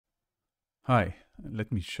Hi,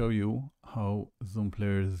 let me show you how Zoom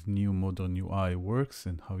Player's new modern UI works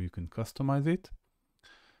and how you can customize it.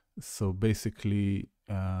 So basically,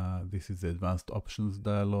 this is the advanced options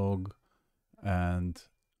dialog, and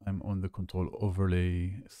I'm on the control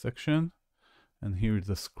overlay section. And here is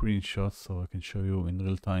a screenshot so I can show you in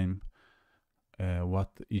real time what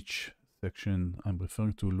each section I'm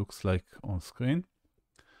referring to looks like on screen.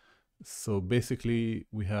 So basically,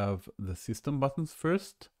 we have the system buttons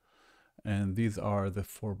first. And these are the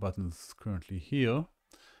 4 buttons currently here.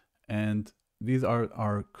 And these are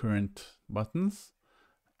our current buttons.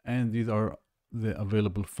 And these are the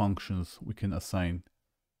available functions we can assign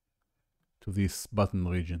to this button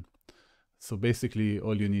region. So basically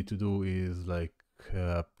all you need to do is like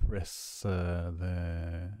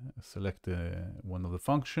select one of the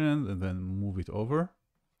functions and then move it over.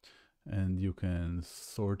 And you can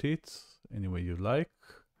sort it any way you like.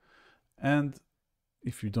 And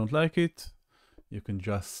if you don't like it, you can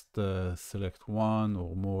just select one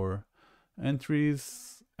or more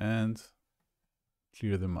entries and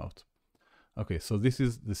clear them out. Okay, so this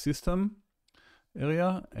is the system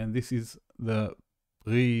area, and this is the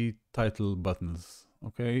pre-title buttons.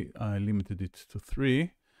 Okay, I limited it to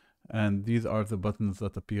 3, and these are the buttons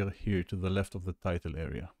that appear here to the left of the title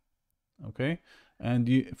area. Okay, and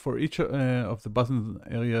for each of the button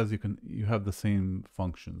areas, you have the same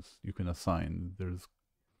functions you can assign. There's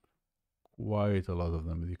quite a lot of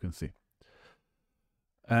them, as you can see.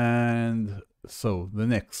 And so the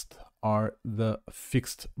next are the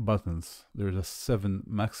fixed buttons. There's a 7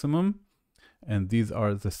 maximum, and these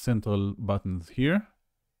are the central buttons here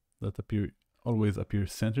that always appear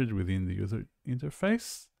centered within the user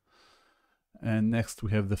interface. And next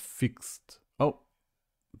we have the fixed.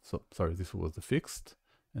 So sorry, this was the fixed.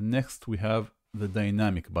 And next we have the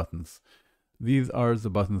dynamic buttons. These are the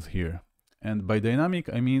buttons here. And by dynamic,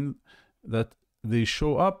 I mean that they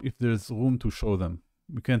show up if there's room to show them.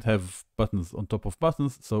 We can't have buttons on top of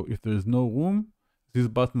buttons. So if there's no room, these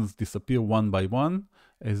buttons disappear one by one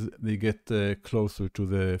as they get closer to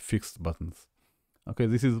the fixed buttons. Okay,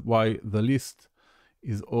 this is why the list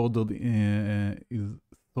is ordered is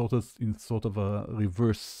sorted in sort of a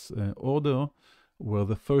reverse order, where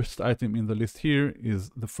the first item in the list here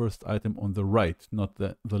is the first item on the right, not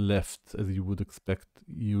the left, as you would expect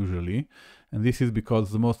usually. And this is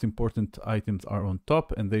because the most important items are on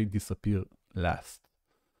top and they disappear last.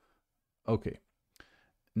 Okay,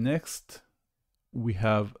 next we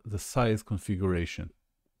have the size configuration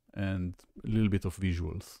and a little bit of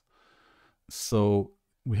visuals. So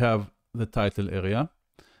we have the title area.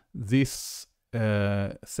 This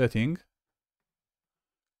setting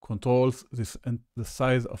controls the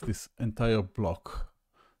size of this entire block.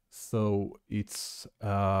 So it's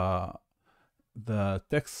the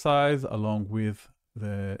text size along with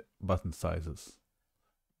the button sizes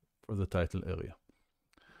for the title area.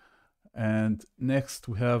 And next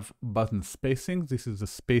we have button spacing. This is the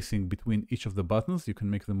spacing between each of the buttons. You can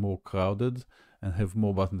make them more crowded and have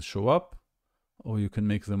more buttons show up, or you can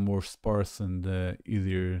make them more sparse and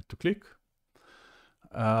easier to click.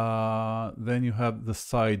 Then you have the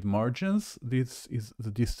side margins. This is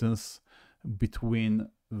the distance between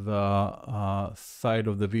the side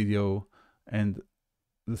of the video and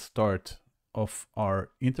the start of our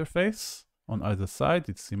interface on either side.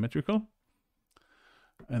 It's symmetrical.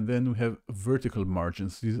 And then we have vertical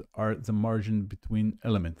margins. These are the margin between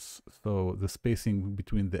elements. So the spacing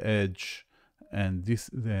between the edge and this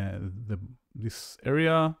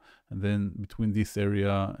area, and then between this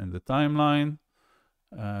area and the timeline.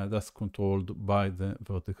 That's controlled by the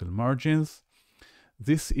vertical margins.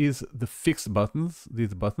 This is the fixed buttons,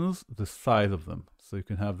 these buttons, the size of them. So you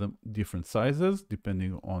can have them different sizes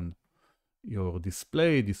depending on your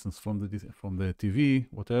display, distance from the TV,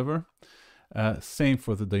 whatever. Same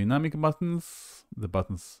for the dynamic buttons, the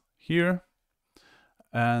buttons here.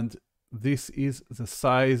 And this is the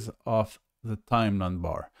size of the timeline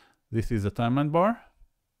bar. This is the timeline bar,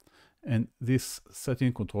 and this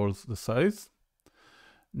setting controls the size.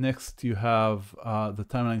 Next, you have the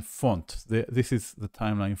timeline font. This is the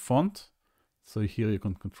timeline font. So here you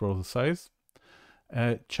can control the size.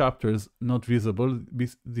 Chapters not visible.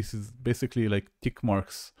 This is basically like tick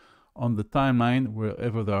marks on the timeline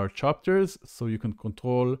wherever there are chapters. So you can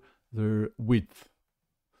control their width.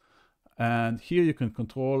 And here you can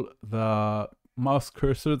control the mouse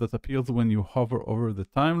cursor that appears when you hover over the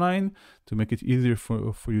timeline to make it easier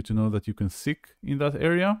for you to know that you can seek in that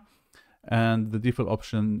area. And the default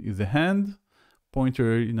option is a hand.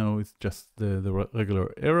 Pointer, is just the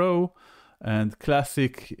regular arrow. And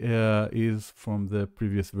classic is from the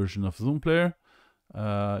previous version of Zoom Player.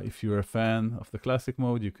 If you're a fan of the classic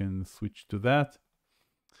mode, you can switch to that.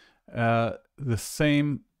 The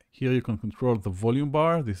same here, you can control the volume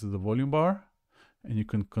bar. This is the volume bar, and you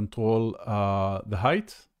can control the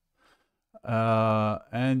height,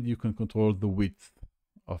 and you can control the width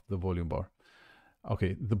of the volume bar.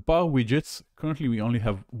 Okay, the bar widgets, currently we only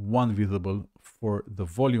have one visible for the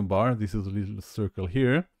volume bar. This is a little circle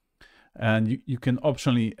here. And you can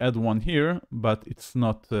optionally add one here, but it's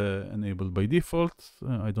not enabled by default.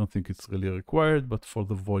 I don't think it's really required, but for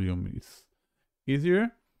the volume it's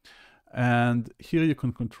easier. And here you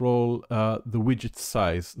can control the widget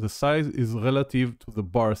size. The size is relative to the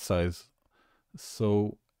bar size.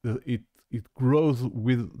 So it grows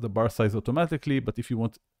with the bar size automatically, but if you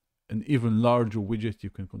want an even larger widget, you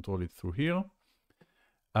can control it through here.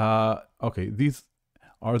 Okay, these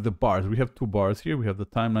are the bars. We have two bars here. We have the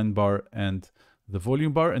timeline bar and the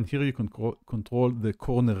volume bar, and here you can control the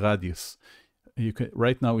corner radius. You can,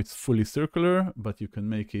 right now it's fully circular, but you can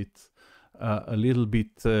make it a little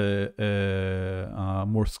bit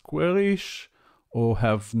more squarish, or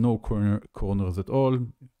have no corners at all,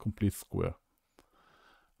 complete square.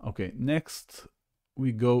 Okay, next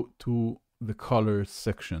we go to the colors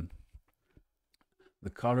section,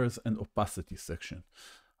 the colors and opacity section.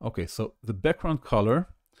 Okay, so the background color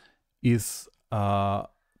is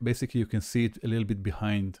basically, you can see it a little bit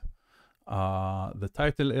behind the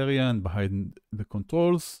title area and behind the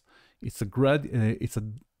controls. It's a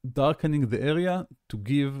darkening the area to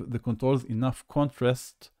give the controls enough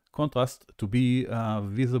contrast to be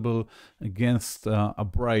visible against a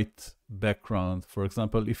bright background. For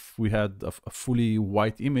example, if we had a fully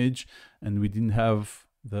white image and we didn't have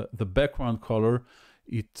the background color,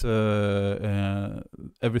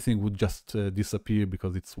 everything would just disappear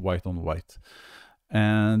because it's white on white.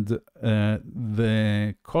 And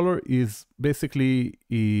the color is basically,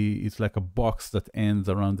 it's like a box that ends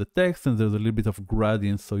around the text, and there's a little bit of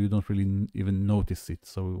gradient, so you don't really even notice it.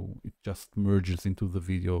 So it just merges into the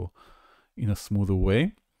video in a smoother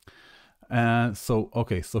way. And so,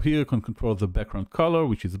 okay, so here you can control the background color,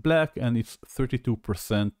 which is black, and it's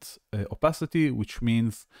 32% opacity, which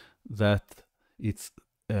means that it's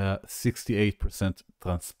 68%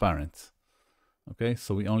 transparent. Okay,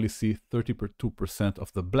 so we only see 32%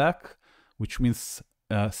 of the black, which means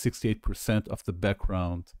 68% of the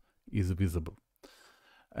background is visible.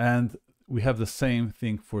 And we have the same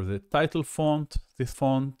thing for the title font, this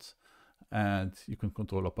font, and you can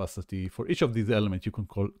control opacity. For each of these elements, you can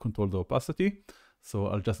control the opacity. So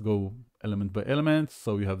I'll just go element by element.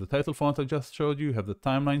 So you have the title font I just showed you. You have the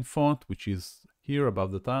timeline font, which is here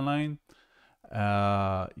above the timeline.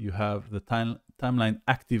 You have the timeline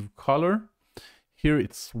active color. Here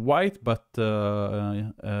it's white, but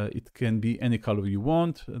it can be any color you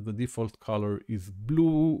want. The default color is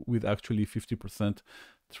blue with actually 50%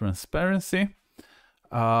 transparency.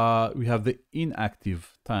 We have the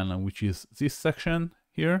inactive timeline, which is this section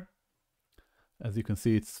here. As you can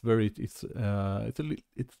see, it's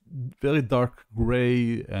very dark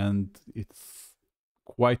gray, and it's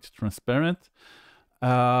quite transparent.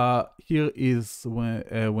 Here is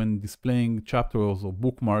when displaying chapters or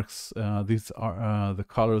bookmarks, these are the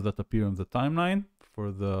colors that appear on the timeline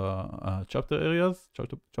for the chapter areas,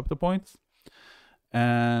 chapter points.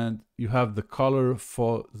 And you have the color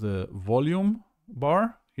for the volume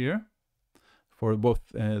bar here for both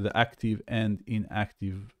the active and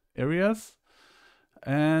inactive areas.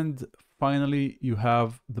 And finally, you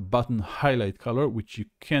have the button highlight color, which you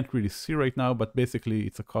can't really see right now, but basically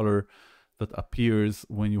it's a color that appears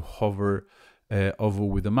when you hover over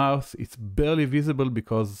with the mouse. It's barely visible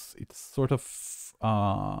because it's sort of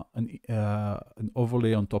an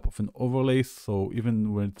overlay on top of an overlay. So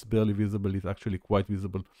even when it's barely visible, it's actually quite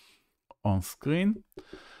visible on screen.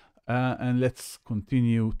 And let's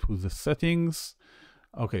continue to the settings.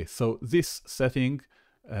 Okay, so this setting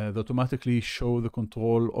that automatically show the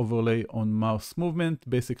control overlay on mouse movement.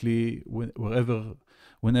 Basically,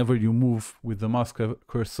 whenever you move with the mouse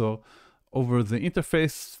cursor over the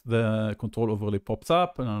interface, the control overlay pops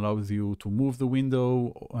up and allows you to move the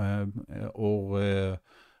window or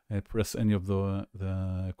press any of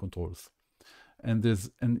the controls. And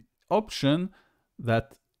there's an option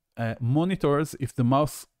that monitors if the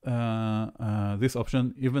mouse, this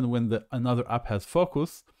option, even when another app has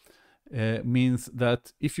focus, means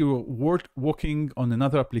that if you're working on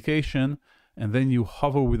another application and then you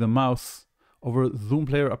hover with the mouse over Zoom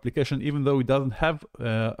Player application, even though it doesn't have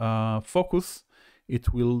focus,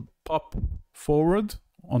 it will pop forward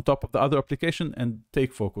on top of the other application and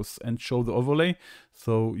take focus and show the overlay.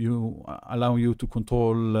 So you allow you to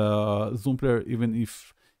control Zoom Player even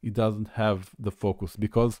if it doesn't have the focus,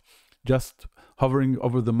 because just hovering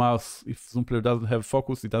over the mouse, if Zoom Player doesn't have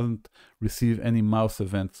focus, it doesn't receive any mouse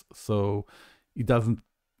events. So it doesn't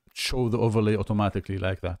show the overlay automatically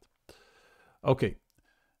like that. Okay,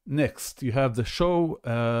 next you have the show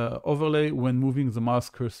overlay when moving the mouse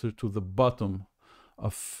cursor to the bottom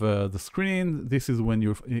of the screen. This is when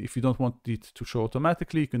if you don't want it to show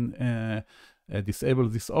automatically, you can disable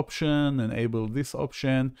this option, enable this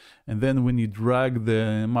option, and then when you drag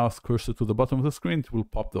the mouse cursor to the bottom of the screen, it will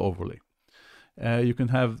pop the overlay. You can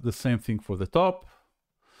have the same thing for the top.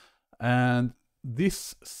 And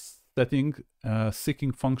this setting,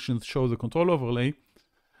 seeking functions show the control overlay,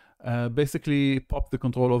 basically pop the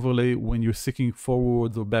control overlay when you're seeking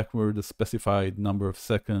forward or backward a specified number of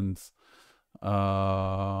seconds.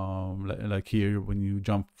 Like here, when you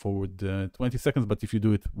jump forward 20 seconds, but if you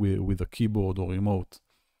do it with a keyboard or remote,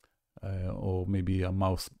 or maybe a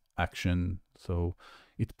mouse action, so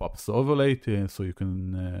it pops the overlay so you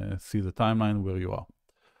can see the timeline where you are.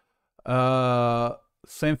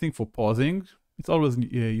 Same thing for pausing. It's always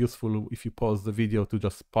useful if you pause the video to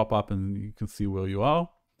just pop up and you can see where you are.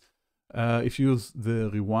 If you use the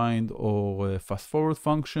rewind or fast forward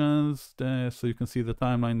functions, so you can see the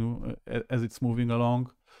timeline as it's moving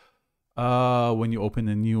along. When you open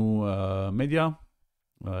a new media,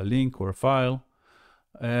 link or a file.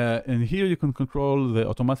 And here you can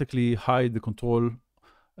automatically hide the control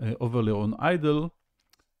overlay on idle.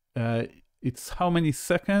 It's how many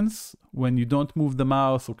seconds when you don't move the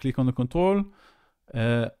mouse or click on the control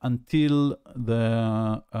until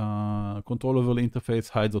the control overlay interface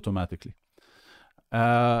hides automatically.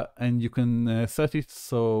 And you can set it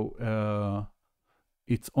so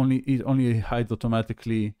it only hides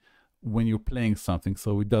automatically when you're playing something,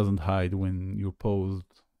 so it doesn't hide when you're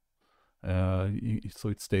paused, so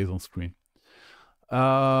it stays on screen.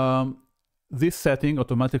 This setting,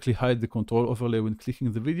 automatically hide the control overlay when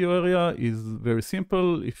clicking the video area, is very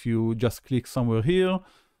simple. If you just click somewhere here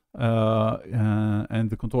and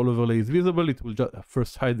the control overlay is visible, it will just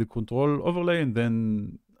first hide the control overlay, and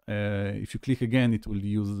then if you click again, it will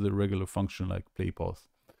use the regular function like play pause.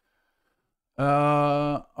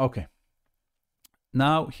 Okay.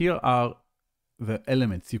 Now here are the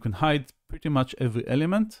elements. You can hide pretty much every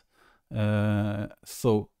element.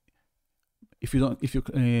 So if you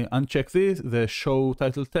uncheck this, the show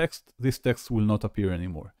title text, this text will not appear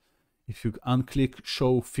anymore. If you unclick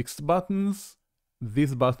show fixed buttons,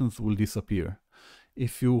 these buttons will disappear.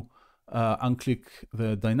 If you unclick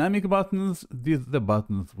the dynamic buttons, the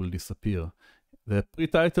buttons will disappear. The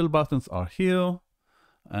pre-title buttons are here,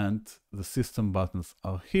 and the system buttons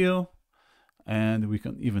are here, and we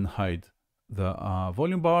can even hide the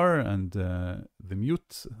volume bar and the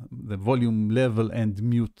volume level and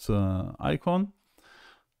mute icon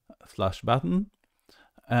 / button.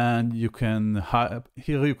 And you can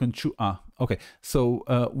here you can choose. Okay. So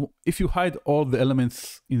if you hide all the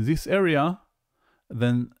elements in this area,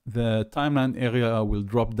 then the timeline area will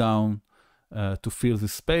drop down to fill the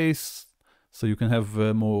space, so you can have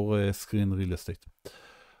more screen real estate.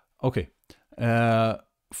 Okay.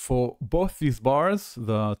 For both these bars,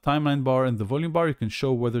 the timeline bar and the volume bar, you can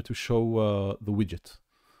show whether to show the widget.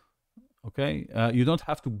 Okay, you don't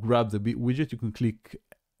have to grab the widget. You can click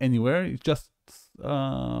anywhere. It's just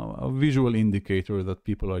a visual indicator that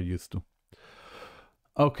people are used to.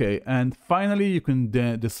 Okay, and finally, you can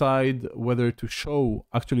decide whether to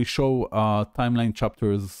actually show timeline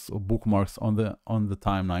chapters or bookmarks on the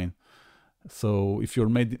timeline. So if your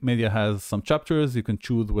media has some chapters, you can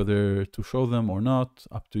choose whether to show them or not,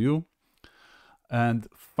 up to you. And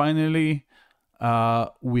finally, there's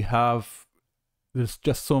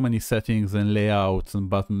just so many settings and layouts and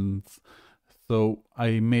buttons. So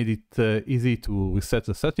I made it easy to reset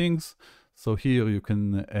the settings. So here you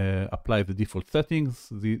can apply the default settings.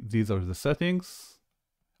 These are the settings,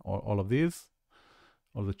 all of these,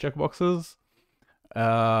 all the checkboxes.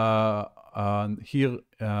 And here,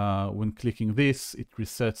 when clicking this, it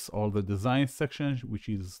resets all the design sections, which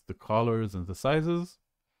is the colors and the sizes.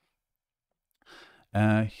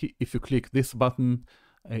 If you click this button,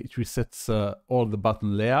 it resets all the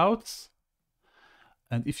button layouts.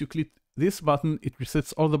 And if you click this button, it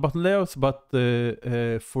resets all the button layouts, but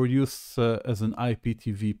for use as an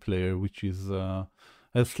IPTV player, which is a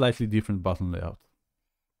slightly different button layout.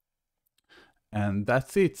 And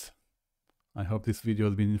that's it. I hope this video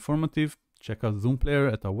has been informative. Check out Zoom Player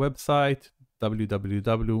at our website,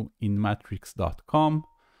 www.inmatrix.com,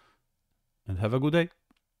 and have a good day.